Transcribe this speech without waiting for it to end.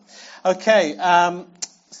Okay,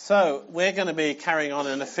 so we're going to be carrying on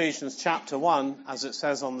in Ephesians chapter 1, as it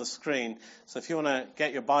says on the screen. So if you want to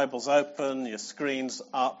get your Bibles open, your screens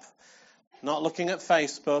up, not looking at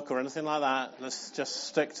Facebook or anything like that, let's just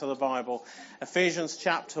stick to the Bible. Ephesians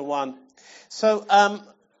chapter 1. So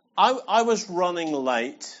I was running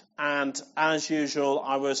late, and as usual,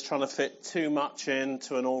 I was trying to fit too much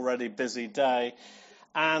into an already busy day,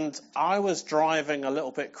 and I was driving a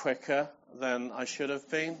little bit quicker than I should have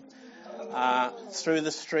been. Through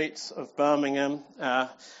the streets of Birmingham.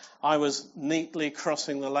 I was neatly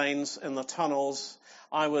crossing the lanes in the tunnels.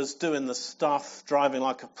 I was doing the stuff, driving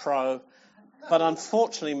like a pro, but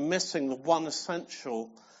unfortunately missing the one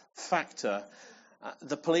essential factor,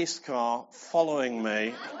 the police car following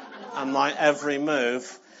me and my every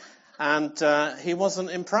move. And he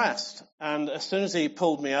wasn't impressed. And as soon as he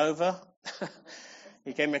pulled me over,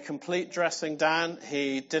 he gave me a complete dressing down.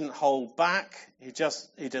 He didn't hold back. He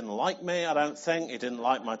didn't like me, I don't think. He didn't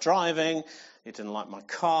like my driving. He didn't like my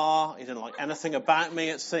car. He didn't like anything about me,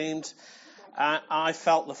 it seemed. I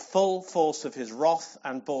felt the full force of his wrath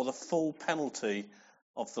and bore the full penalty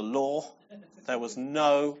of the law. There was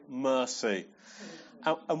no mercy.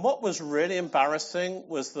 And what was really embarrassing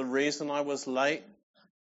was the reason I was late,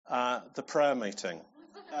 the prayer meeting.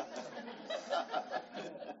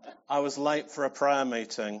 I was late for a prayer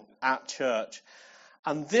meeting at church.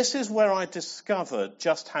 And this is where I discovered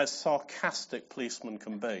just how sarcastic policemen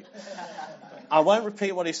can be. I won't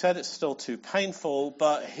repeat what he said, it's still too painful,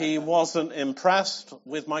 but he wasn't impressed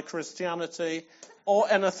with my Christianity or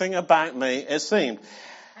anything about me, it seemed.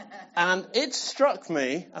 And it struck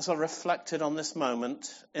me, as I reflected on this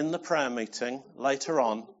moment in the prayer meeting later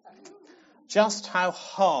on, just how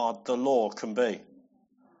hard the law can be.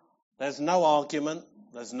 There's no argument.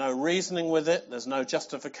 There's no reasoning with it. There's no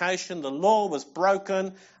justification. The law was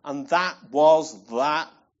broken, and that was that.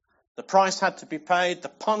 The price had to be paid, the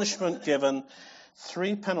punishment given,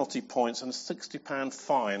 3 penalty points and a £60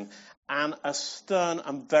 fine, and a stern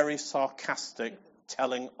and very sarcastic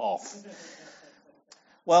telling off.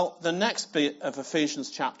 Well, the next bit of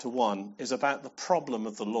Ephesians chapter 1 is about the problem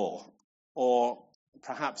of the law, or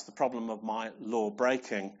perhaps the problem of my law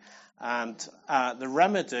breaking, and the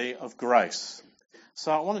remedy of grace.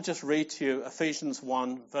 So I want to just read to you Ephesians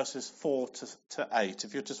 1, verses 4 to 8,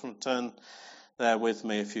 if you just want to turn there with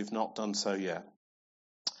me if you've not done so yet.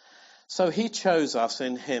 So he chose us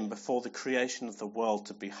in him before the creation of the world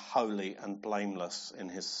to be holy and blameless in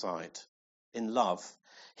his sight. In love,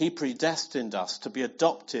 he predestined us to be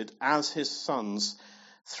adopted as his sons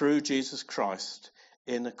through Jesus Christ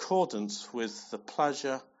in accordance with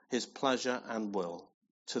his pleasure and will,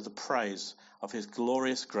 to the praise of his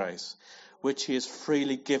glorious grace, which he has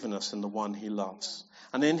freely given us in the one he loves.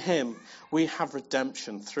 And in him we have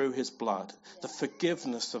redemption through his blood, the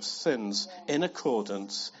forgiveness of sins in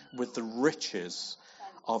accordance with the riches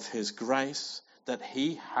of his grace that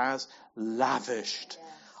he has lavished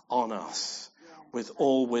on us with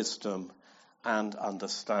all wisdom and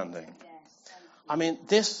understanding. I mean,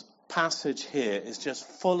 this passage here is just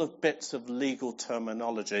full of bits of legal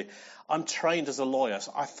terminology. I'm trained as a lawyer,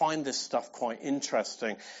 so I find this stuff quite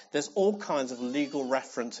interesting. There's all kinds of legal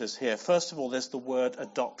references here. First of all, there's the word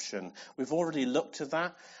adoption. We've already looked at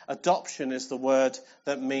that. Adoption is the word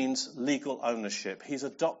that means legal ownership. He's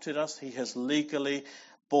adopted us. He has legally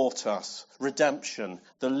bought us. Redemption,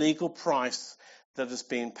 the legal price that has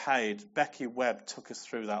been paid. Becky Webb took us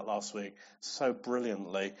through that last week so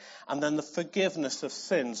brilliantly. And then the forgiveness of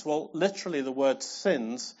sins. Well, literally the word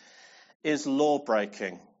sins is law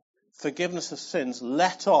breaking. Forgiveness of sins,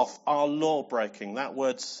 let off our law breaking. That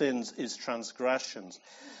word sins is transgressions.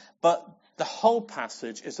 But the whole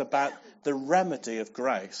passage is about the remedy of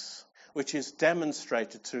grace, which is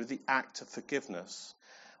demonstrated through the act of forgiveness,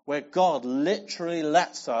 where God literally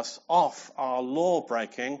lets us off our law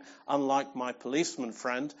breaking, unlike my policeman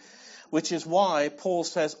friend, which is why Paul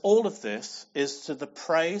says all of this is to the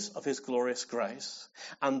praise of his glorious grace,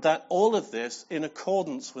 and that all of this in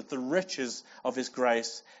accordance with the riches of his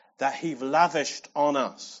grace that he lavished on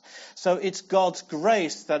us. So it's God's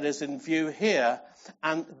grace that is in view here,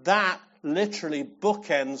 and that literally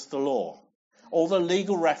bookends the law. All the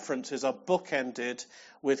legal references are bookended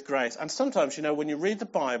with grace. And sometimes, when you read the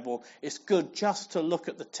Bible, it's good just to look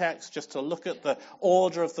at the text, just to look at the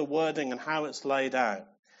order of the wording and how it's laid out.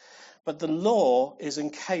 But the law is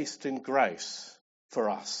encased in grace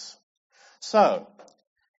for us. So,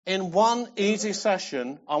 in one easy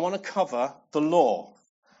session, I want to cover the law.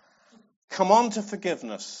 Come on to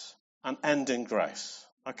forgiveness and end in grace.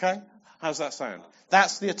 Okay? How's that sound?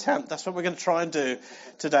 That's the attempt. That's what we're going to try and do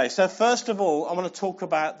today. So first of all, I want to talk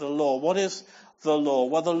about the law. What is the law?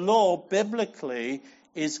 Well, the law, biblically,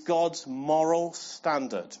 is God's moral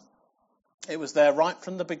standard. It was there right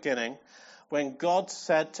from the beginning when God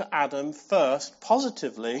said to Adam first,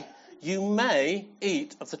 positively, you may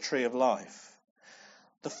eat of the tree of life.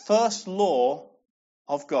 The first law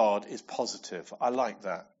of God is positive. I like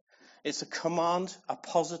that. It's a command, a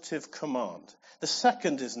positive command. The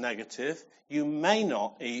second is negative. You may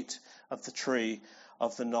not eat of the tree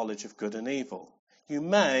of the knowledge of good and evil. You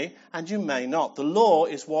may and you may not. The law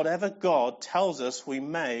is whatever God tells us we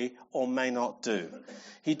may or may not do.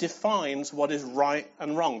 He defines what is right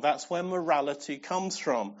and wrong. That's where morality comes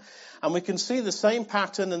from. And we can see the same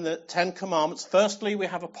pattern in the Ten Commandments. Firstly, we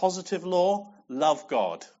have a positive law, love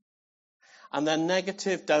God. And then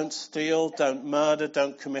negative, don't steal, don't murder,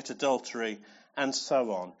 don't commit adultery, and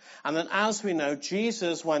so on. And then as we know,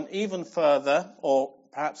 Jesus went even further, or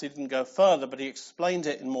perhaps he didn't go further, but he explained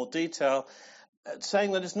it in more detail,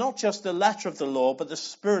 saying that it's not just the letter of the law, but the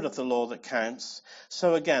spirit of the law that counts.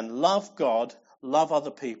 So again, love God, love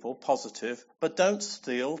other people, positive, but don't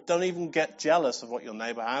steal, don't even get jealous of what your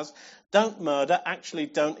neighbour has, don't murder, actually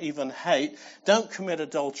don't even hate, don't commit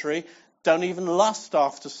adultery, don't even lust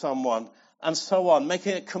after someone, and so on,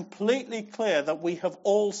 making it completely clear that we have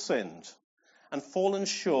all sinned and fallen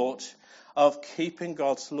short of keeping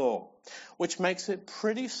God's law, which makes it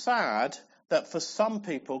pretty sad that for some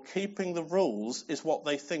people, keeping the rules is what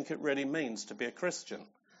they think it really means to be a Christian.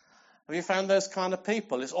 Have you found those kind of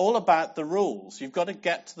people? It's all about the rules. You've got to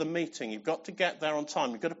get to the meeting. You've got to get there on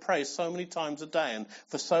time. You've got to pray so many times a day and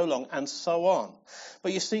for so long and so on.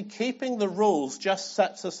 But you see, keeping the rules just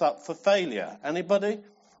sets us up for failure. Anybody?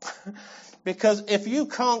 Because if you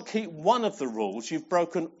can't keep one of the rules, you've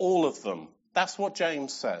broken all of them. That's what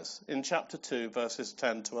James says in chapter 2, verses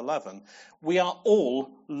 10 to 11. We are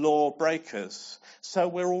all law breakers, so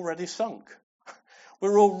we're already sunk.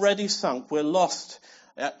 We're already sunk. We're lost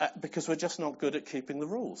because we're just not good at keeping the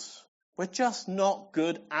rules. We're just not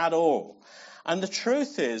good at all. And the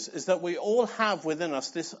truth is that we all have within us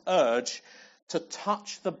this urge to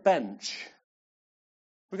touch the bench.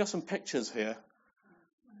 We've got some pictures here.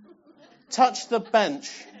 Touch the bench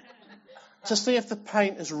to see if the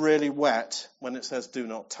paint is really wet when it says do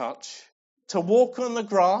not touch. To walk on the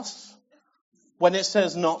grass when it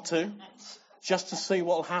says not to, just to see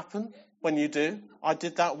what will happen when you do. I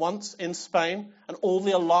did that once in Spain and all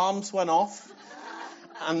the alarms went off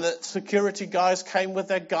and the security guys came with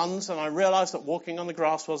their guns and I realized that walking on the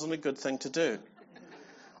grass wasn't a good thing to do.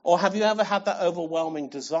 Or have you ever had that overwhelming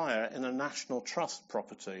desire in a National Trust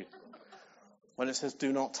property when it says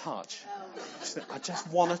do not touch? I just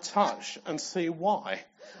want to touch and see why.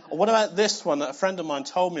 Or what about this one that a friend of mine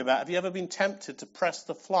told me about? Have you ever been tempted to press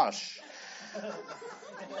the flush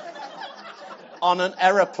on an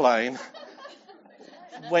aeroplane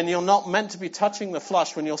when you're not meant to be touching the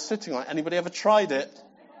flush when you're sitting on it? Anybody ever tried it?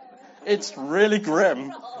 It's really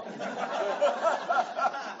grim.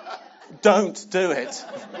 Don't do it.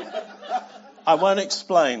 I won't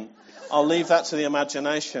explain. I'll leave that to the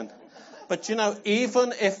imagination. But you know,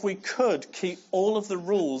 even if we could keep all of the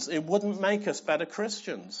rules, it wouldn't make us better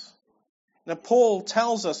Christians. Now, Paul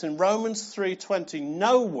tells us in Romans 3:20,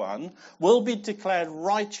 no one will be declared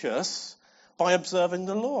righteous by observing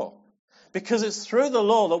the law. Because it's through the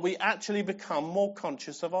law that we actually become more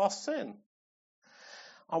conscious of our sin.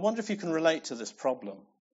 I wonder if you can relate to this problem.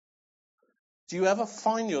 Do you ever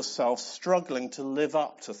find yourself struggling to live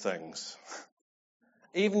up to things?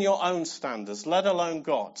 Even your own standards, let alone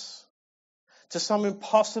God's. To some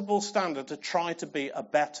impossible standard to try to be a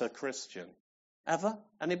better Christian. Ever?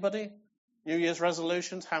 Anybody? New Year's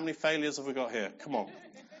resolutions? How many failures have we got here? Come on.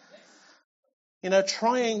 You know,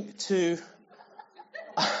 trying to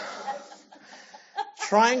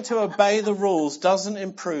obey the rules doesn't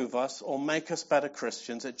improve us or make us better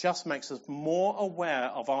Christians. It just makes us more aware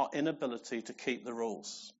of our inability to keep the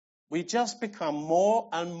rules. We just become more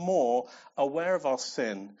and more aware of our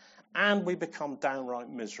sin, and we become downright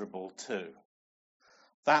miserable too.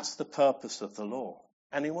 That's the purpose of the law.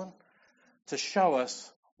 Anyone? To show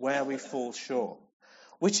us where we fall short.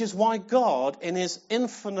 Which is why God, in his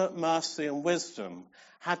infinite mercy and wisdom,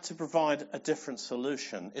 had to provide a different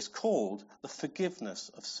solution. It's called the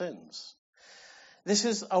forgiveness of sins. This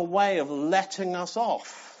is a way of letting us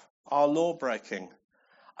off our law breaking.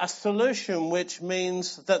 A solution which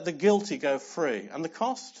means that the guilty go free. And the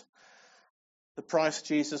cost? The price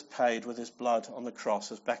Jesus paid with his blood on the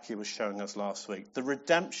cross, as Becky was showing us last week. The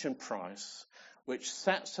redemption price, which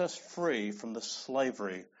sets us free from the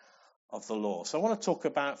slavery of the law. So I want to talk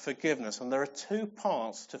about forgiveness, and there are two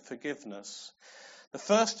parts to forgiveness. The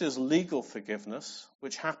first is legal forgiveness,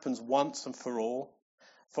 which happens once and for all.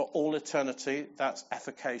 for all eternity. That's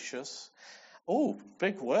efficacious. Oh,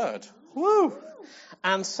 big word. Woo!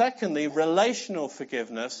 And secondly, relational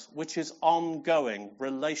forgiveness, which is ongoing.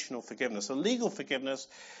 Relational forgiveness. So legal forgiveness,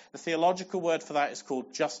 the theological word for that is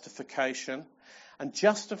called justification. And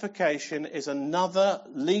justification is another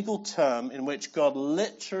legal term in which God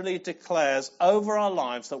literally declares over our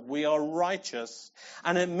lives that we are righteous.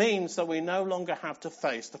 And it means that we no longer have to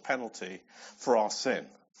face the penalty for our sin.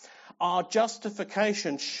 Our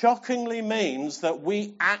justification shockingly means that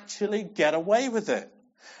we actually get away with it.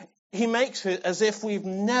 He makes it as if we've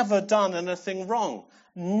never done anything wrong.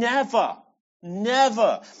 Never.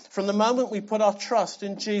 Never. From the moment we put our trust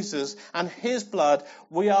in Jesus and his blood,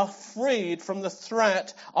 we are freed from the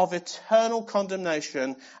threat of eternal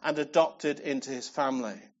condemnation and adopted into his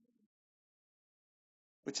family.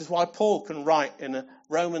 Which is why Paul can write in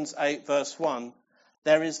Romans 8 verse 1,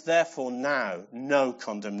 there is therefore now no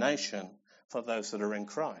condemnation for those that are in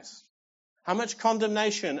Christ. How much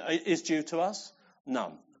condemnation is due to us?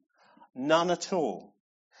 None. None at all.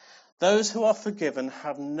 Those who are forgiven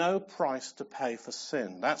have no price to pay for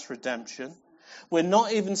sin. That's redemption. We're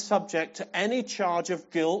not even subject to any charge of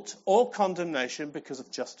guilt or condemnation because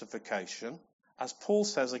of justification. As Paul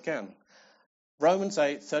says again, Romans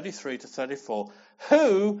 8:33 to 34,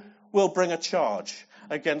 who will bring a charge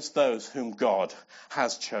against those whom God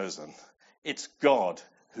has chosen? It's God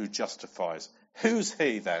who justifies. Who's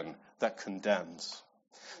he then that condemns?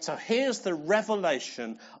 So here's the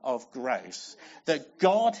revelation of grace, that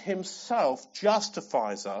God himself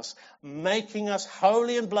justifies us, making us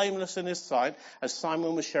holy and blameless in his sight, as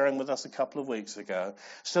Simon was sharing with us a couple of weeks ago,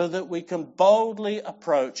 so that we can boldly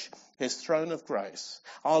approach his throne of grace.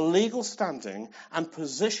 Our legal standing and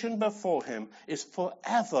position before him is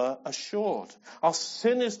forever assured. Our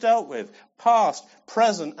sin is dealt with, past,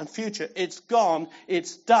 present, and future. It's gone,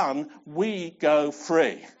 it's done, we go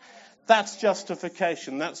free. That's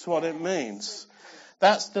justification. That's what it means.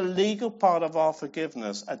 That's the legal part of our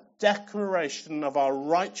forgiveness, a declaration of our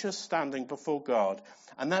righteous standing before God.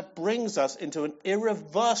 And that brings us into an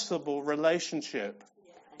irreversible relationship.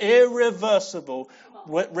 Irreversible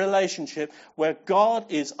relationship where God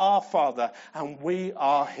is our Father and we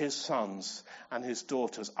are his sons and his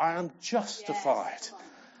daughters. I am justified.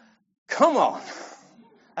 Come on.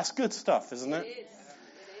 That's good stuff, isn't it?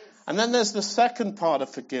 And then there's the second part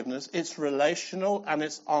of forgiveness. It's relational and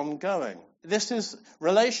it's ongoing. This is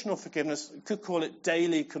relational forgiveness. You could call it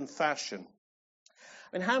daily confession.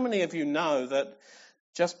 I mean, how many of you know that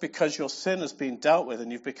just because your sin has been dealt with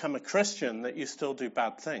and you've become a Christian, that you still do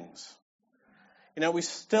bad things? You know, we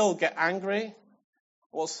still get angry.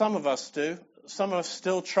 Well, some of us do. Some of us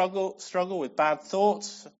still struggle with bad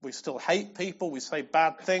thoughts. We still hate people. We say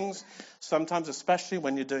bad things. Sometimes, especially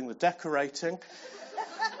when you're doing the decorating.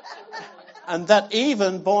 And that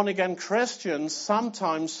even born-again Christians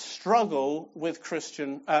sometimes struggle with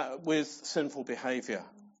sinful behavior.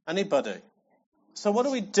 Anybody? So what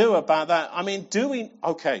do we do about that? I mean, do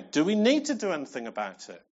we need to do anything about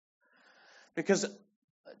it? Because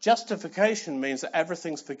justification means that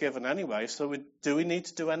everything's forgiven anyway, so do we need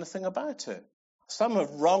to do anything about it? Some have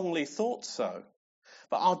wrongly thought so.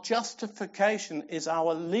 But our justification is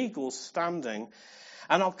our legal standing.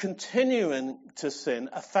 And our continuing to sin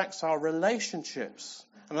affects our relationships.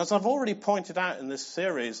 And as I've already pointed out in this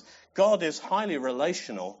series, God is highly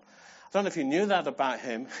relational. I don't know if you knew that about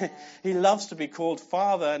him. He loves to be called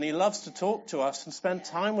Father, and he loves to talk to us and spend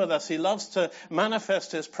time with us. He loves to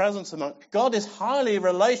manifest his presence among us. God is highly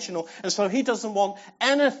relational, and so he doesn't want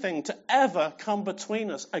anything to ever come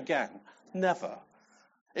between us again. Never.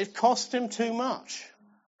 It cost him too much.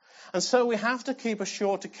 And so we have to keep a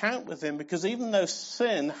short account with him, because even though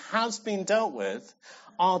sin has been dealt with,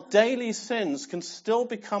 our daily sins can still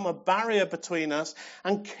become a barrier between us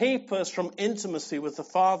and keep us from intimacy with the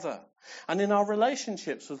Father and in our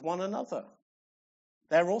relationships with one another.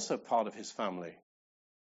 They're also part of his family.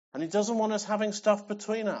 And he doesn't want us having stuff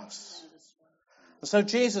between us. And so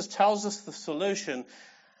Jesus tells us the solution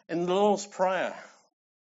in the Lord's Prayer.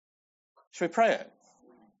 Shall we pray it?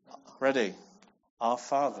 Ready? Our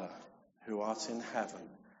Father, who art in heaven,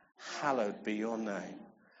 hallowed be your name.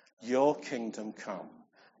 Your kingdom come.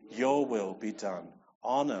 Your will be done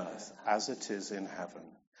on earth as it is in heaven.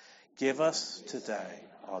 Give us today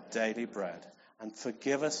our daily bread, and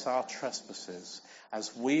forgive us our trespasses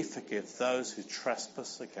as we forgive those who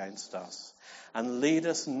trespass against us. And lead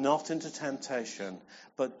us not into temptation,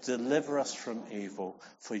 but deliver us from evil.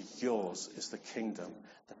 For yours is the kingdom,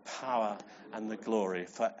 the power, and the glory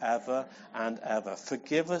forever and ever.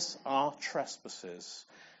 Forgive us our trespasses,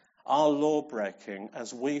 our law breaking,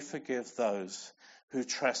 as we forgive those who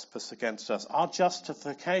trespass against us. Our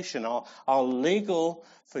justification, our legal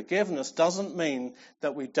forgiveness doesn't mean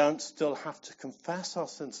that we don't still have to confess our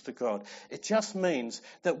sins to God. It just means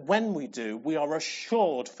that when we do, we are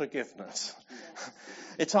assured forgiveness.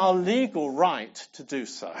 It's our legal right to do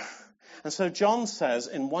so. And so John says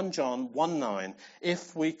in 1 John 1:9,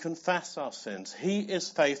 if we confess our sins, he is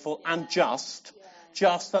faithful and just,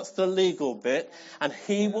 that's the legal bit, and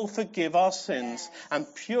he will forgive our sins and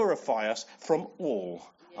purify us from all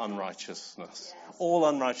unrighteousness. All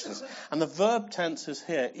unrighteousness. And the verb tenses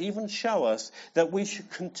here even show us that we should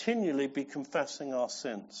continually be confessing our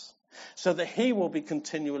sins, so that he will be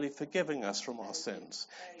continually forgiving us from our sins,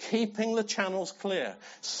 keeping the channels clear,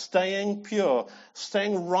 staying pure,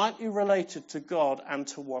 staying rightly related to God and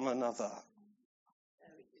to one another.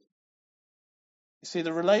 You see,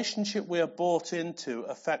 the relationship we are brought into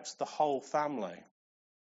affects the whole family.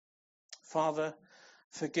 Father,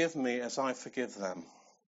 forgive me as I forgive them.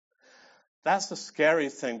 That's the scary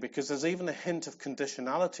thing, because there's even a hint of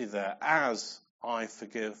conditionality there, as I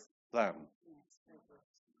forgive them.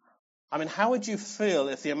 I mean, how would you feel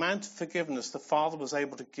if the amount of forgiveness the Father was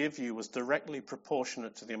able to give you was directly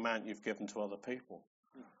proportionate to the amount you've given to other people?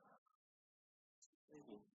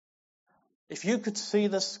 If you could see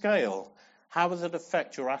the scale, how would it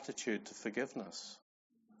affect your attitude to forgiveness?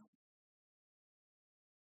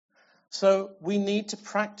 So we need to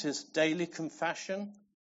practice daily confession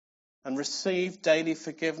and receive daily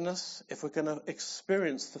forgiveness if we're going to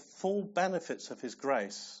experience the full benefits of his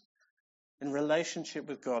grace in relationship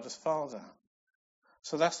with God as Father.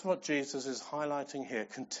 So that's what Jesus is highlighting here.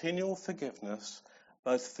 Continual forgiveness,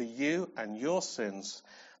 both for you and your sins,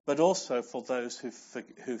 but also for those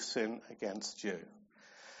who sin against you.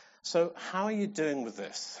 So how are you doing with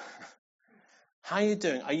this? How are you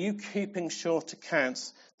doing? Are you keeping short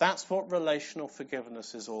accounts? That's what relational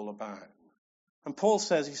forgiveness is all about. And Paul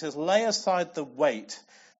says, he says, lay aside the weight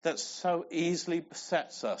that so easily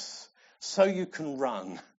besets us, so you can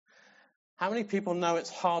run. How many people know it's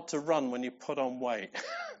hard to run when you put on weight?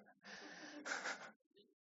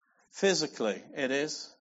 Physically, it is.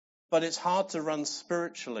 But it's hard to run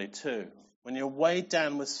spiritually too, when you're weighed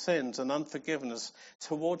down with sins and unforgiveness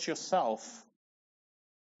towards yourself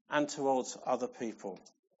and towards other people.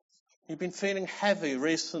 You've been feeling heavy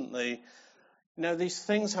recently. You know, these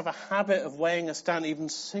things have a habit of weighing us down, even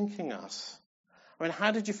sinking us. I mean, how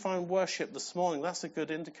did you find worship this morning? That's a good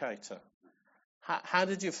indicator. How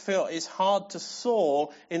did you feel? It's hard to soar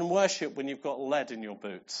in worship when you've got lead in your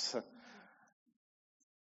boots.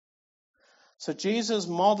 So Jesus'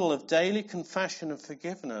 model of daily confession and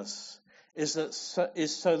forgiveness is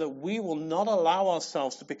so that we will not allow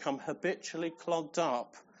ourselves to become habitually clogged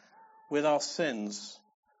up with our sins,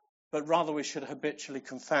 but rather we should habitually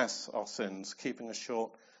confess our sins, keeping a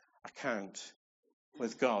short account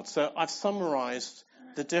with God. So I've summarized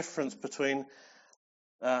the difference between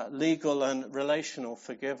legal and relational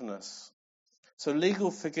forgiveness. So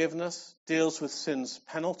legal forgiveness deals with sin's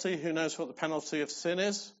penalty. Who knows what the penalty of sin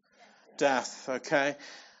is? Death, okay?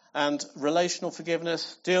 And relational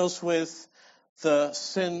forgiveness deals with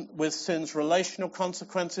sin's relational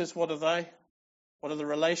consequences. What are they? What are the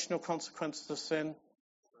relational consequences of sin?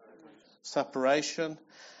 Separation.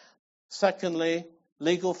 Secondly,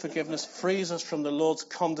 legal forgiveness frees us from the Lord's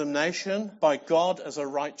condemnation by God as a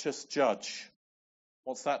righteous judge.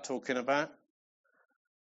 What's that talking about?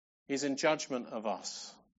 He's in judgment of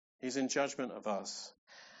us. He's in judgment of us.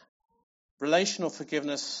 Relational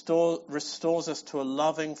forgiveness restores us to a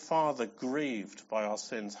loving Father grieved by our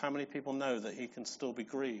sins. How many people know that he can still be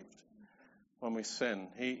grieved when we sin?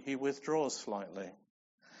 He withdraws slightly.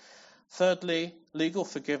 Thirdly, legal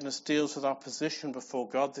forgiveness deals with our position before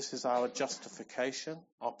God. This is our justification,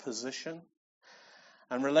 our position.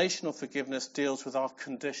 And relational forgiveness deals with our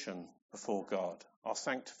condition before God, our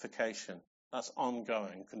sanctification. That's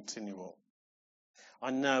ongoing, continual. I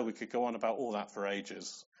know we could go on about all that for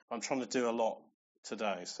ages. I'm trying to do a lot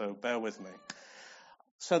today, so bear with me.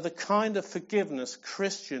 So the kind of forgiveness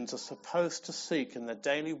Christians are supposed to seek in their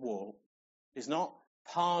daily walk is not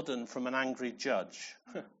pardon from an angry judge,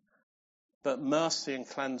 but mercy and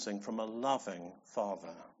cleansing from a loving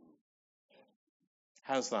Father.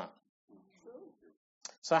 How's that?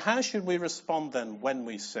 So how should we respond then when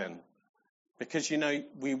we sin? Because, you know,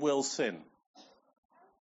 we will sin.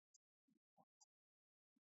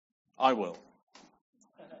 I will.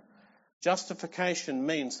 Justification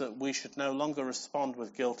means that we should no longer respond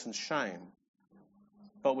with guilt and shame,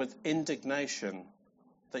 but with indignation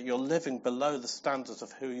that you're living below the standards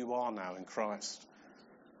of who you are now in Christ.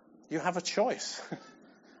 You have a choice.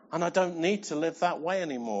 And I don't need to live that way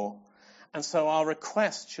anymore. And so our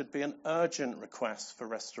request should be an urgent request for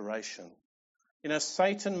restoration. You know,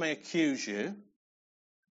 Satan may accuse you,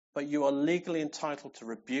 but you are legally entitled to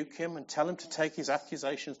rebuke him and tell him to take his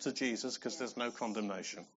accusations to Jesus, because there's no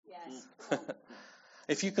condemnation. Yes.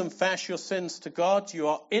 If you confess your sins to God, you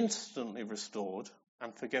are instantly restored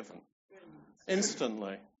and forgiven.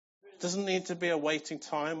 Instantly. Doesn't need to be a waiting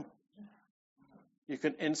time. You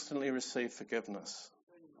can instantly receive forgiveness.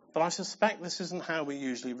 But I suspect this isn't how we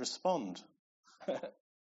usually respond.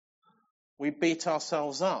 We beat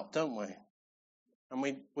ourselves up, don't we?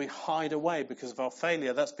 And we hide away because of our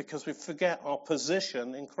failure. That's because we forget our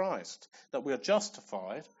position in Christ, that we are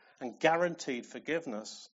justified and guaranteed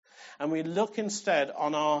forgiveness. And we look instead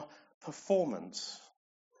on our performance,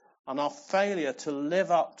 on our failure to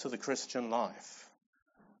live up to the Christian life.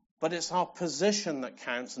 But it's our position that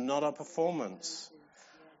counts, not our performance.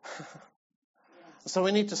 So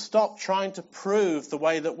we need to stop trying to prove the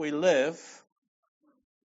way that we live,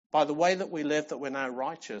 by the way that we live, that we're now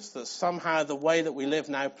righteous, that somehow the way that we live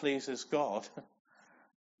now pleases God.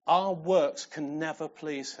 Our works can never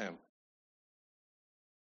please him.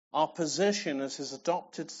 Our position as his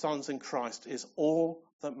adopted sons in Christ is all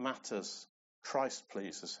that matters. Christ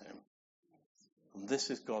pleases him. And this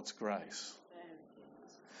is God's grace.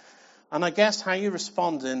 And I guess how you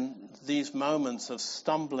respond in these moments of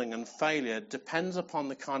stumbling and failure depends upon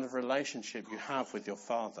the kind of relationship you have with your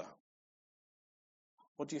Father.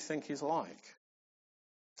 What do you think he's like?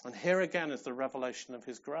 And here again is the revelation of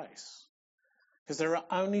his grace. Because there are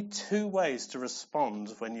only two ways to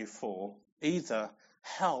respond when you fall. Either,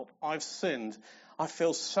 help, I've sinned. I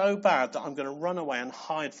feel so bad that I'm going to run away and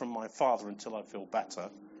hide from my Father until I feel better.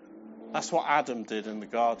 That's what Adam did in the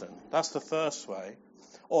garden. That's the first way.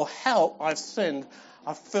 Or help, I've sinned.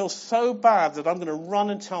 I feel so bad that I'm going to run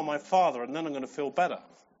and tell my Father and then I'm going to feel better.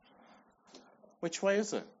 Which way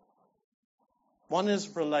is it? One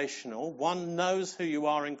is relational. One knows who you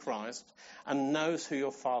are in Christ and knows who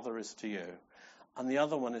your Father is to you. And the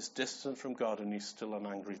other one is distant from God and he's still an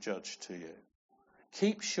angry judge to you.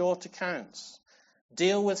 Keep short accounts.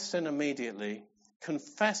 Deal with sin immediately.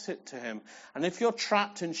 Confess it to him. And if you're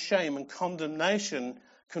trapped in shame and condemnation,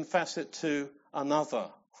 confess it to another.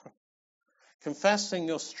 Confessing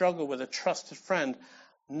your struggle with a trusted friend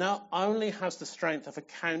not only has the strength of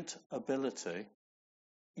accountability.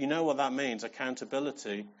 You know what that means,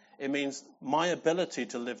 accountability. It means my ability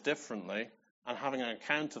to live differently and having an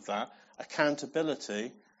account of that,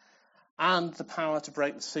 accountability, and the power to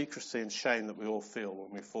break the secrecy and shame that we all feel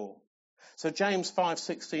when we fall. So James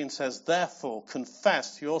 5:16 says, therefore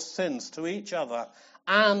confess your sins to each other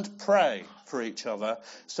and pray for each other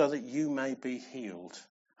so that you may be healed.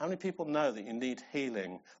 How many people know that you need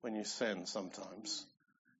healing when you sin sometimes?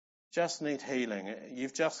 Just need healing.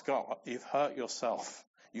 You've hurt yourself.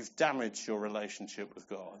 You've damaged your relationship with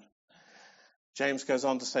God. James goes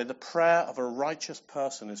on to say, the prayer of a righteous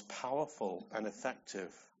person is powerful and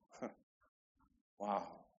effective. Wow.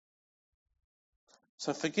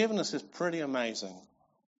 So forgiveness is pretty amazing.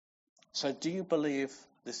 So do you believe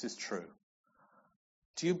this is true?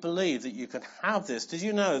 Do you believe that you can have this? Did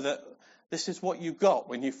you know that this is what you got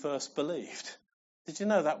when you first believed? Did you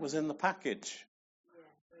know that was in the package? Yeah,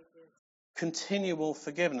 very good. Continual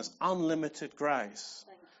forgiveness, unlimited grace.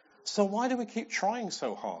 So why do we keep trying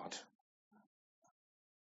so hard?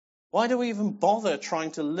 Why do we even bother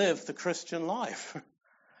trying to live the Christian life?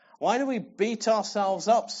 Why do we beat ourselves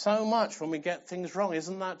up so much when we get things wrong?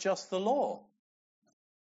 Isn't that just the law?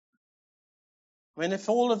 I mean, if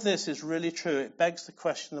all of this is really true, it begs the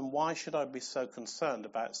question, then why should I be so concerned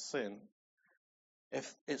about sin?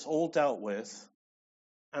 If it's all dealt with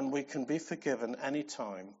and we can be forgiven any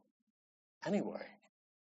time, anyway.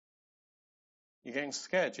 You getting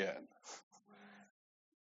scared yet?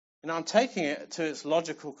 I'm taking it to its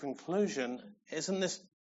logical conclusion. Isn't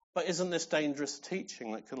this dangerous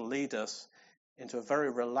teaching that can lead us into a very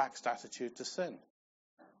relaxed attitude to sin?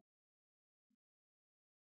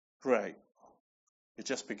 Great. You're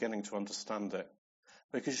just beginning to understand it.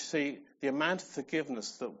 Because you see, the amount of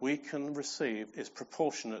forgiveness that we can receive is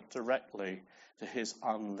proportionate directly to his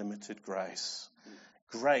unlimited grace.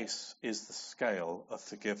 Grace is the scale of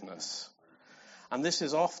forgiveness. And this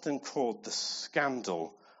is often called the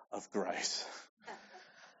scandal of grace.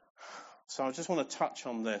 So I just want to touch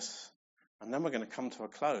on this, and then we're going to come to a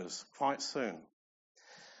close quite soon.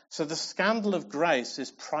 So the scandal of grace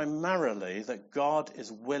is primarily that God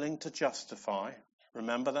is willing to justify.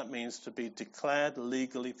 Remember, that means to be declared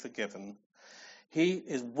legally forgiven. He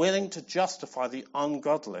is willing to justify the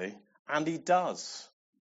ungodly, and he does.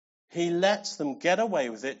 He lets them get away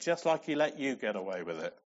with it just like he let you get away with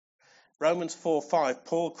it. Romans 4:5,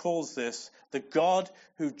 Paul calls this the God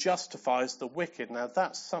who justifies the wicked. Now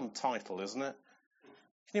that's some title, isn't it?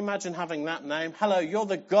 Can you imagine having that name? Hello, you're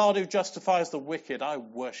the God who justifies the wicked. I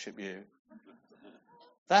worship you.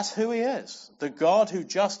 That's who he is. The God who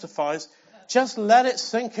justifies. Just let it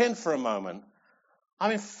sink in for a moment. I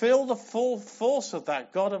mean, feel the full force of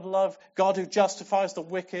that. God of love, God who justifies the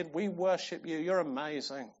wicked. We worship you. You're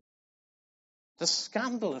amazing. The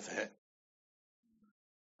scandal of it.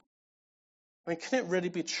 I mean, can it really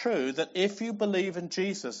be true that if you believe in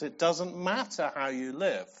Jesus, it doesn't matter how you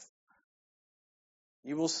live,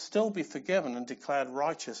 you will still be forgiven and declared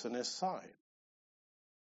righteous in his sight?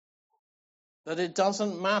 That it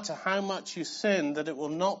doesn't matter how much you sin, that it will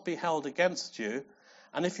not be held against you.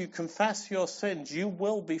 And if you confess your sins, you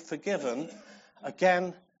will be forgiven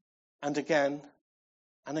again and again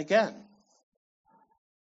and again.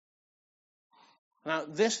 Now,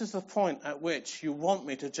 this is the point at which you want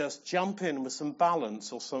me to just jump in with some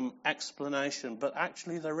balance or some explanation, but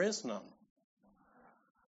actually there is none.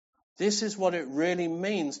 This is what it really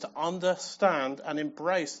means to understand and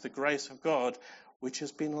embrace the grace of God, which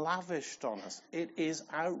has been lavished on us. It is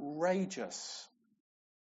outrageous.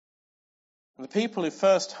 And the people who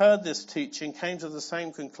first heard this teaching came to the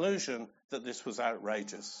same conclusion, that this was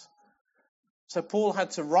outrageous. So Paul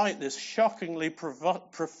had to write this shockingly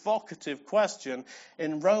provocative question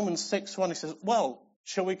in Romans 6:1. He says, well,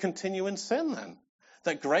 shall we continue in sin then,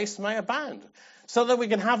 that grace may abound, so that we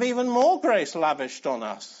can have even more grace lavished on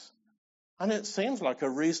us? And it seems like a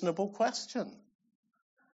reasonable question.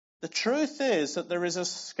 The truth is that there is a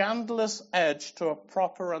scandalous edge to a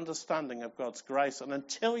proper understanding of God's grace, and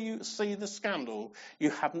until you see the scandal,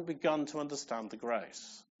 you haven't begun to understand the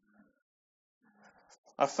grace.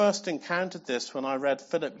 I first encountered this when I read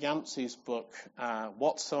Philip Yancey's book,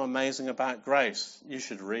 What's So Amazing About Grace. You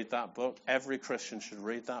should read that book. Every Christian should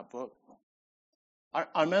read that book.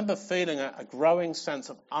 I remember feeling a growing sense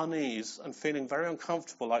of unease and feeling very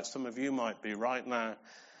uncomfortable, like some of you might be right now,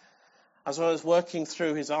 as I was working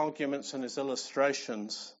through his arguments and his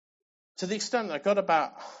illustrations, to the extent that I got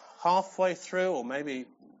about halfway through, or maybe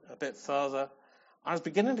a bit further, I was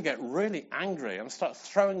beginning to get really angry and start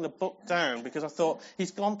throwing the book down because I thought,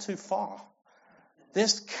 he's gone too far.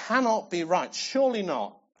 This cannot be right. Surely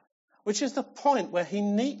not. Which is the point where he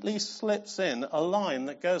neatly slips in a line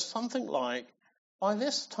that goes something like, by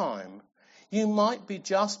this time, you might be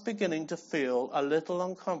just beginning to feel a little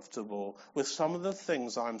uncomfortable with some of the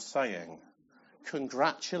things I'm saying.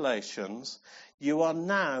 Congratulations. You are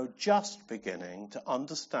now just beginning to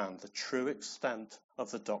understand the true extent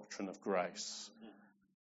of the doctrine of grace.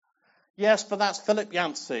 Yes, but that's Philip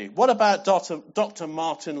Yancey. What about Dr.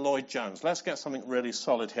 Martin Lloyd-Jones? Let's get something really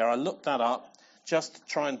solid here. I looked that up just to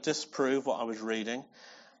try and disprove what I was reading.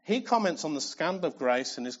 He comments on the scandal of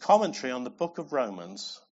grace in his commentary on the book of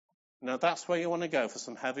Romans. Now, that's where you want to go for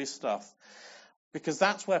some heavy stuff, because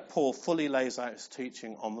that's where Paul fully lays out his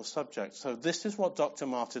teaching on the subject. So this is what Dr.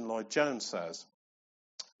 Martin Lloyd-Jones says.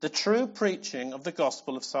 The true preaching of the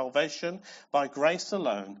gospel of salvation by grace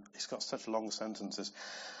alone, he's got such long sentences,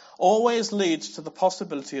 always leads to the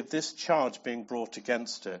possibility of this charge being brought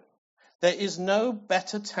against it. There is no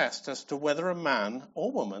better test as to whether a man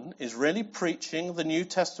or woman is really preaching the New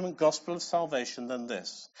Testament gospel of salvation than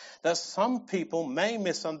this, that some people may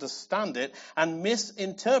misunderstand it and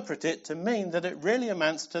misinterpret it to mean that it really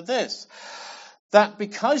amounts to this, that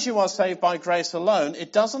because you are saved by grace alone,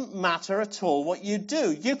 it doesn't matter at all what you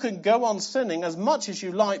do. You can go on sinning as much as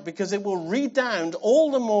you like because it will redound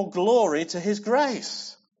all the more glory to his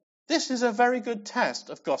grace. This is a very good test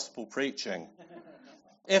of gospel preaching.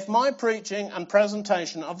 If my preaching and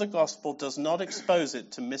presentation of the gospel does not expose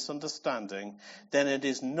it to misunderstanding, then it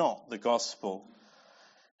is not the gospel.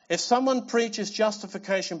 If someone preaches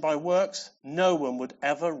justification by works, no one would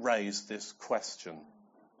ever raise this question.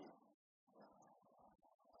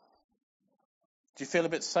 Do you feel a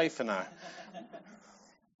bit safer now?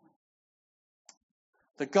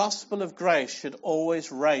 The gospel of grace should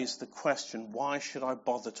always raise the question, why should I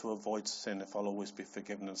bother to avoid sin if I'll always be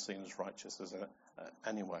forgiven and seen as righteous as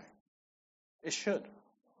anyway? It should.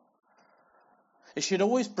 It should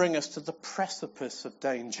always bring us to the precipice of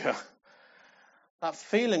danger. That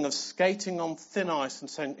feeling of skating on thin ice and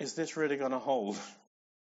saying, is this really going to hold?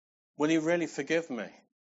 Will he really forgive me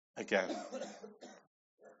again?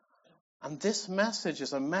 And this message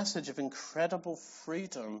is a message of incredible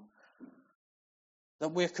freedom,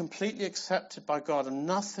 that we're completely accepted by God and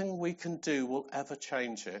nothing we can do will ever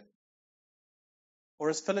change it. Or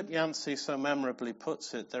as Philip Yancey so memorably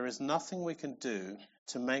puts it, there is nothing we can do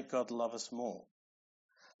to make God love us more.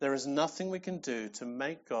 There is nothing we can do to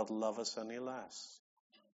make God love us any less.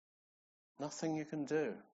 Nothing you can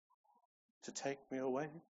do to take me away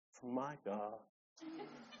from my God. So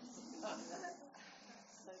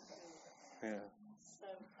good. Yeah. So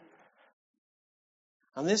good.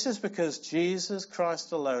 And this is because Jesus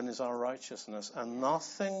Christ alone is our righteousness, and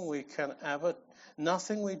nothing we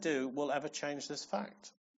do will ever change this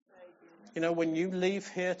fact. Very good. You know, when you leave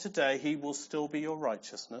here today, he will still be your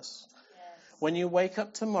righteousness. Yes. When you wake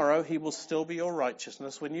up tomorrow, he will still be your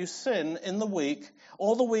righteousness. When you sin in the week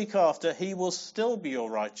or the week after, he will still be your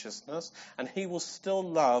righteousness, and he will still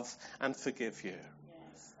love and forgive you.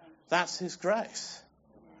 Yes. Thank you. That's his grace.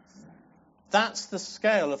 Yes. That's the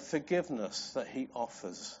scale of forgiveness that he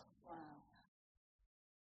offers. Wow.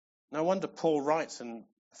 No wonder Paul writes in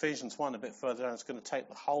Ephesians 1 a bit further down, it's going to take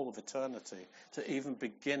the whole of eternity to even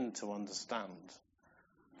begin to understand.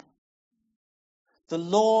 The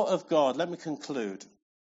law of God, let me conclude.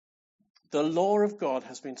 The law of God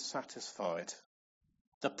has been satisfied.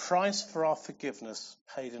 The price for our forgiveness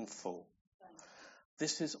paid in full.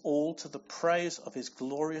 This is all to the praise of his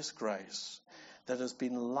glorious grace that has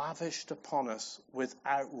been lavished upon us with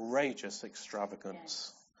outrageous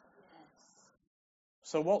extravagance.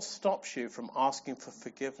 So what stops you from asking for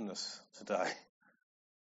forgiveness today?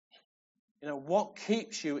 You know, what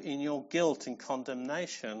keeps you in your guilt and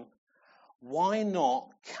condemnation? Why not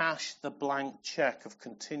cash the blank check of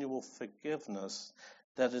continual forgiveness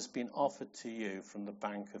that has been offered to you from the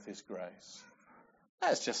bank of his grace?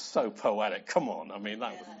 That's just so poetic. Come on, I mean,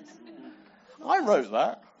 I wrote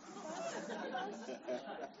that.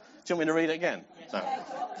 Do you want me to read it again? No.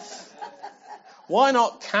 Why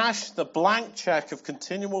not cash the blank check of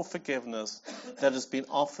continual forgiveness that has been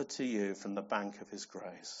offered to you from the bank of his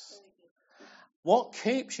grace? What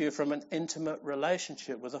keeps you from an intimate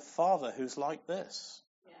relationship with a father who's like this?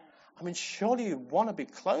 I mean, surely you want to be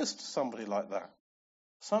close to somebody like that.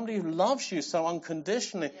 Somebody who loves you so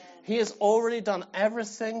unconditionally. He has already done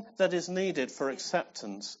everything that is needed for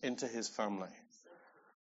acceptance into his family.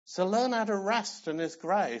 So learn how to rest in his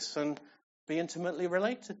grace and be intimately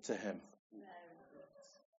related to him.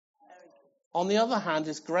 On the other hand,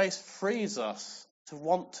 his grace frees us to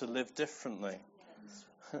want to live differently.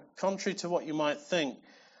 Contrary to what you might think,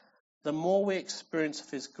 the more we experience of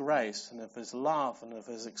his grace and of his love and of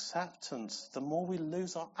his acceptance, the more we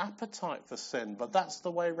lose our appetite for sin. But that's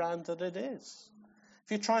the way round that it is.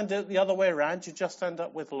 If you try and do it the other way around, you just end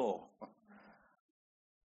up with law.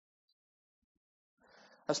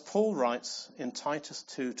 As Paul writes in Titus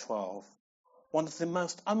 2:12, one of the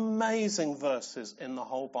most amazing verses in the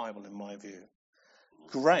whole Bible, in my view,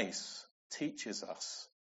 grace teaches us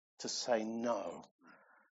to say no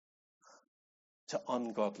to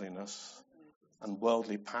ungodliness and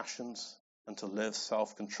worldly passions and to live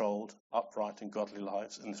self-controlled, upright and godly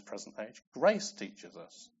lives in this present age. Grace teaches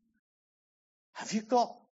us. Have you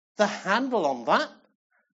got the handle on that?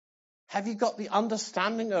 Have you got the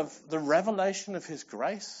understanding of the revelation of his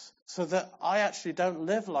grace so that I actually don't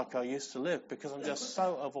live like I used to live because I'm just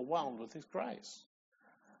so overwhelmed with his grace?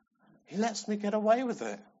 He lets me get away with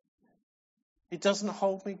it. He doesn't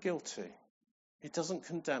hold me guilty. He doesn't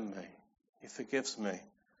condemn me. He forgives me.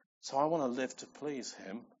 So I want to live to please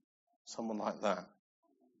him, someone like that.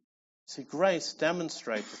 See, grace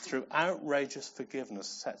demonstrated through outrageous forgiveness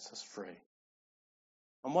sets us free.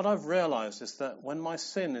 And what I've realized is that when my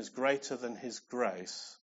sin is greater than his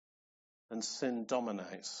grace, then sin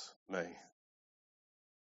dominates me.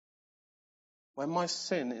 When my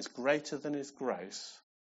sin is greater than his grace,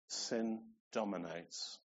 sin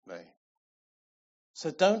dominates me. So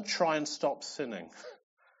don't try and stop sinning.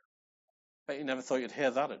 Bet you never thought you'd hear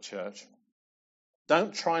that at church.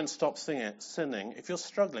 Don't try and stop sinning. If you're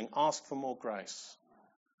struggling, ask for more grace.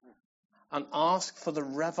 And ask for the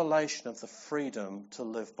revelation of the freedom to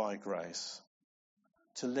live by grace.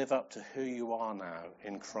 To live up to who you are now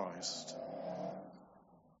in Christ.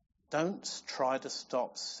 Don't try to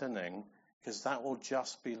stop sinning, because that will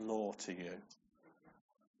just be law to you.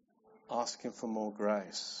 Ask him for more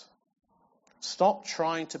grace. Stop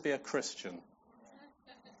trying to be a Christian.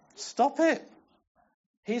 Stop it.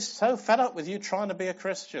 He's so fed up with you trying to be a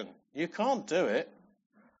Christian. You can't do it.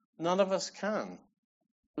 None of us can.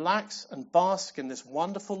 Relax and bask in this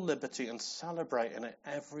wonderful liberty and celebrate in it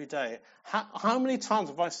every day. How many times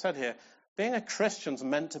have I said here, being a Christian's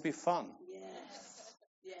meant to be fun? Yes.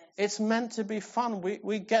 Yes. It's meant to be fun.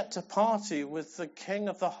 We get to party with the King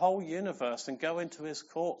of the whole universe and go into his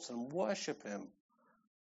courts and worship him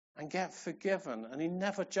and get forgiven. And he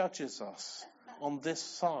never judges us on this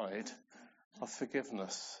side of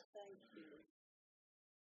forgiveness. Thank you.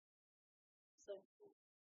 So cool.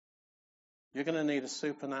 You're going to need a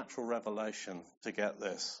supernatural revelation to get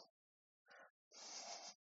this.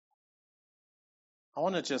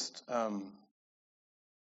 want to just, I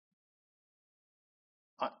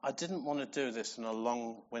didn't want to do this in a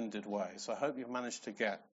long-winded way, so I hope you've managed to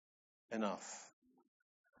get enough.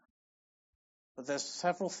 But there's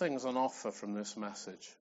several things on offer from this message.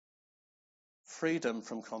 Freedom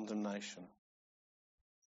from condemnation.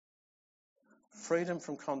 Freedom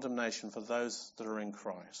from condemnation for those that are in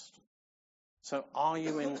Christ. So are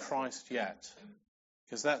you in Christ yet?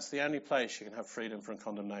 Because that's the only place you can have freedom from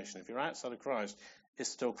condemnation. If you're outside of Christ, it's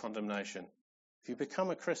still condemnation. If you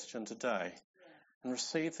become a Christian today and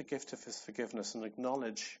receive the gift of his forgiveness and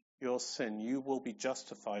acknowledge your sin, you will be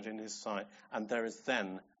justified in his sight, and there is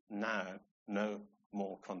then now no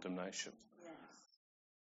more condemnation. Yes.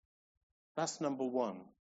 That's number one.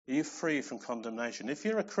 Are you free from condemnation? If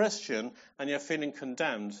you're a Christian and you're feeling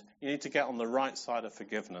condemned, you need to get on the right side of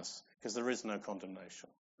forgiveness, because there is no condemnation.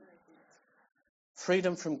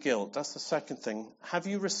 Freedom from guilt, that's the second thing. Have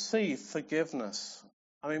you received forgiveness?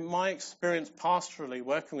 I mean, my experience pastorally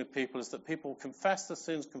working with people is that people confess their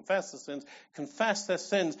sins, confess their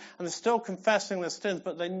sins, and they're still confessing their sins,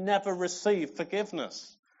 but they never receive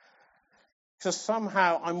forgiveness. Because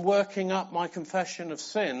somehow I'm working up my confession of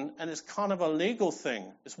sin, and it's kind of a legal thing.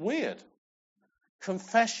 It's weird.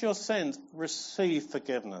 Confess your sins, receive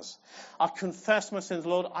forgiveness. I confess my sins,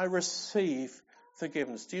 Lord, I receive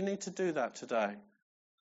forgiveness. Do you need to do that today?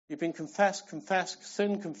 You've been confess,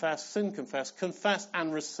 sin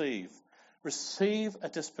and receive. Receive a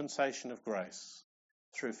dispensation of grace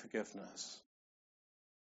through forgiveness.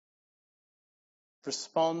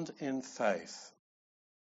 Respond in faith.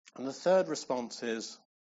 And the third response is,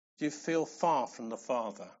 do you feel far from the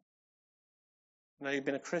Father? Now, you've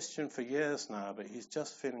been a Christian for years now, but he's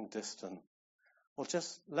just feeling distant. Well,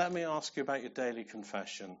 just let me ask you about your daily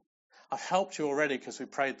confession. I've helped you already because we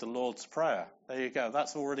prayed the Lord's Prayer. There you go.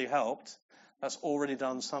 That's already helped. That's already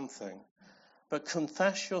done something. But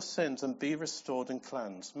confess your sins and be restored and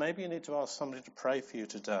cleansed. Maybe you need to ask somebody to pray for you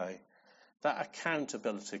today. That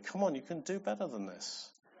accountability. Come on, you can do better than this.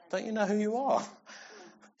 Don't you know who you are?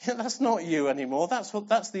 That's not you anymore.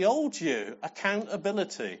 That's the old you.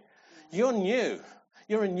 Accountability. You're new.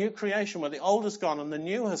 You're a new creation where the old has gone and the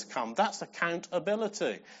new has come. That's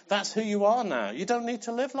accountability. That's who you are now. You don't need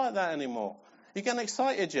to live like that anymore. You getting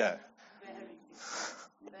excited yet?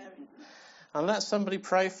 Very. And let somebody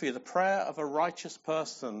pray for you. The prayer of a righteous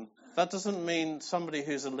person. That doesn't mean somebody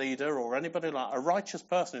who's a leader or anybody like a righteous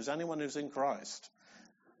person who's anyone who's in Christ.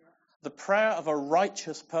 The prayer of a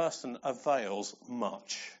righteous person avails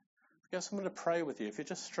much. Get someone to pray with you if you're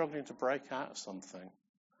just struggling to break out of something.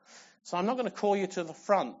 So I'm not going to call you to the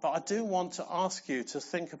front, but I do want to ask you to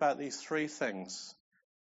think about these three things.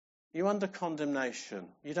 You're under condemnation.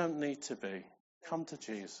 You don't need to be. Come to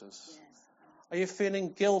Jesus. Yes. Are you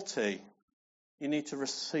feeling guilty? You need to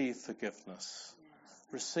receive forgiveness.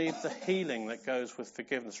 Receive the healing that goes with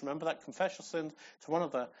forgiveness. Remember that, confess your sins to one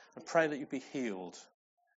another and pray that you be healed.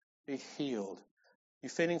 Be healed. You're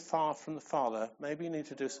feeling far from the Father. Maybe you need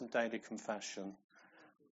to do some daily confession.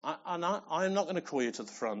 I'm not going to call you to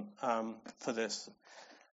the front for this,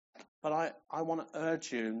 but I want to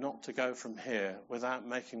urge you not to go from here without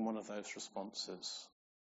making one of those responses.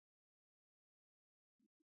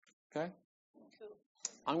 Okay? Cool.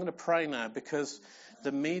 I'm going to pray now because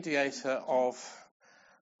the mediator of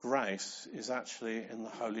grace is actually in the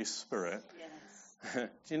Holy Spirit. Yes.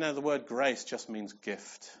 Do you know the word grace just means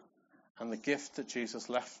gift? And the gift that Jesus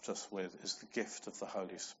left us with is the gift of the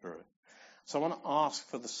Holy Spirit. So I want to ask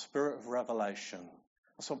for the spirit of revelation.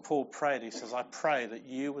 That's what Paul prayed. He says, I pray that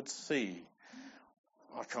you would see.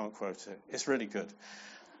 I can't quote it. It's really good.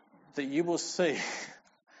 That you will see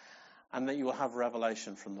and that you will have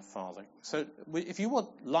revelation from the Father. So if you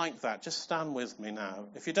want like that, just stand with me now.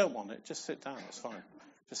 If you don't want it, just sit down. It's fine.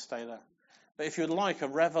 Just stay there. But if you'd like a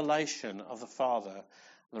revelation of the Father,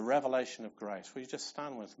 the revelation of grace, will you just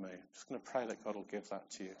stand with me? I'm just going to pray that God will give that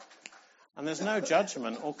to you. And there's no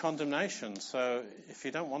judgment or condemnation, so if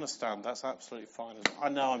you don't want to stand, that's absolutely fine. I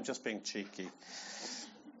know I'm just being cheeky.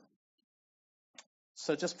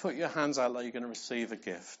 So just put your hands out like you're going to receive a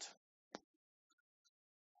gift.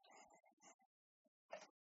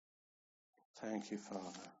 Thank you,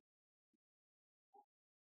 Father.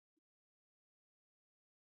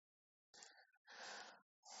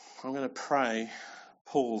 I'm going to pray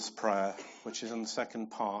Paul's prayer, which is in the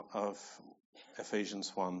second part of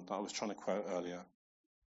Ephesians 1 that I was trying to quote earlier.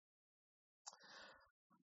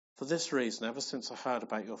 For this reason, ever since I heard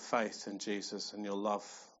about your faith in Jesus and your love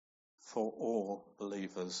for all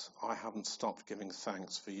believers, I haven't stopped giving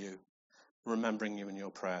thanks for you, remembering you in your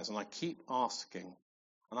prayers. And I keep asking,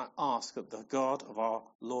 and I ask that the God of our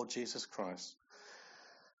Lord Jesus Christ,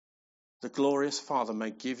 The glorious Father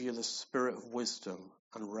may give you the spirit of wisdom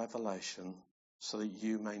and revelation so that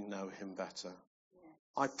you may know him better.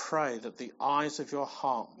 I pray that the eyes of your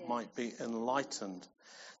heart might be enlightened,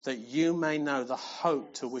 that you may know the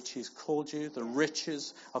hope to which he's called you, the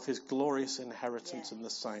riches of his glorious inheritance in the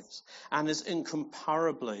saints, and his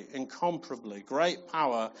incomparably great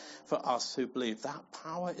power for us who believe. That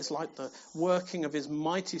power is like the working of his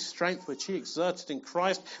mighty strength, which he exerted in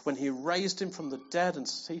Christ when he raised him from the dead and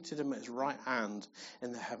seated him at his right hand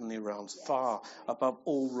in the heavenly realms, far above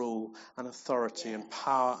all rule and authority and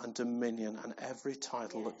power and dominion and every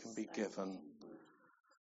title that can be given.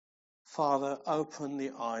 Father, open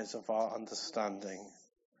the eyes of our understanding.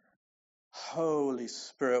 Holy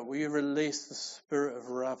Spirit, will you release the spirit of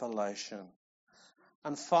revelation?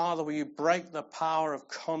 And Father, will you break the power of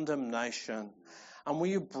condemnation? And will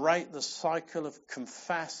you break the cycle of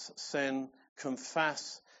confess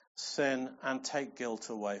sin, and take guilt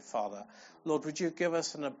away, Father? Lord, would you give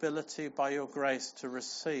us an ability by your grace to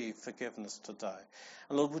receive forgiveness today?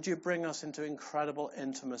 And Lord, would you bring us into incredible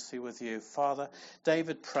intimacy with you? Father,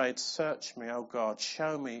 David prayed, search me, O God,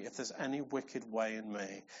 show me if there's any wicked way in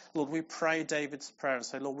me. Lord, we pray David's prayer and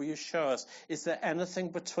say, Lord, will you show us, is there anything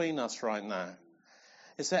between us right now?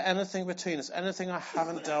 Is there anything between us? Anything I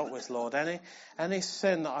haven't dealt with, Lord? Any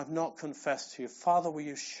sin that I've not confessed to you? Father, will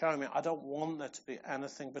you show me? I don't want there to be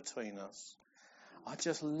anything between us. I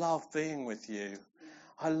just love being with you.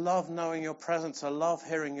 I love knowing your presence. I love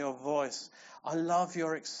hearing your voice. I love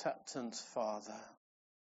your acceptance, Father.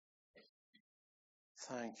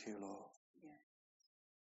 Thank you, Lord.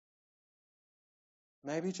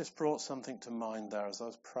 Maybe you just brought something to mind there as I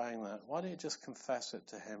was praying that. Why don't you just confess it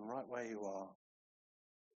to him right where you are?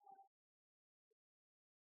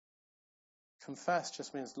 Confess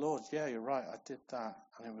just means, Lord, yeah, you're right, I did that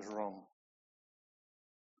and it was wrong.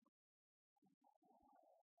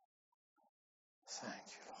 Thank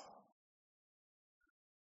you, Lord.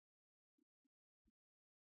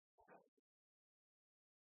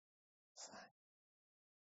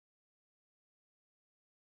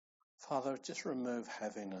 Father, just remove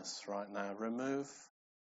heaviness right now. Remove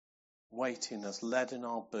weightiness, lead in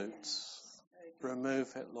our boots.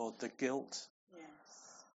 Remove it, Lord, the guilt,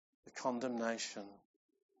 the condemnation.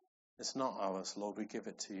 It's not ours, Lord, we give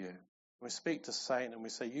it to you. We speak to Satan and we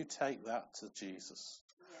say, you take that to Jesus.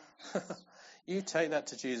 You take that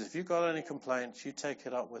to Jesus. If you've got any complaints, you take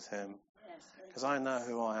it up with him. Because I know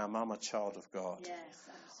who I am. I'm a child of God.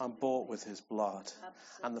 I'm bought with his blood.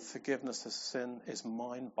 And the forgiveness of sin is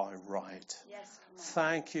mine by right.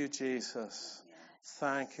 Thank you, Jesus.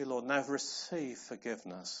 Thank you, Lord. Now receive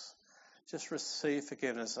forgiveness. Just receive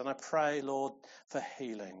forgiveness. And I pray, Lord, for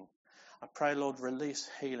healing. I pray, Lord, release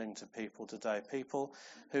healing to people today. People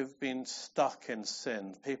who've been stuck in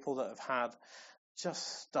sin. People that have had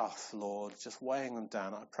just stuff, Lord, just weighing them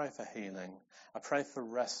down. I pray for healing. I pray for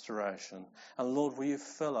restoration. And Lord, will you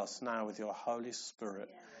fill us now with your Holy Spirit?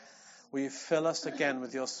 Will you fill us again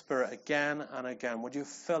with your Spirit again and again? Would you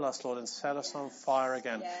fill us, Lord, and set us on fire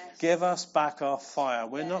again? Give us back our fire.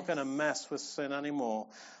 We're not going to mess with sin anymore.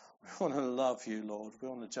 We want to love you, Lord. We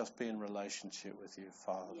want to just be in relationship with you,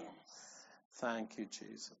 Father. Thank you,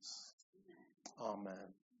 Jesus. Amen.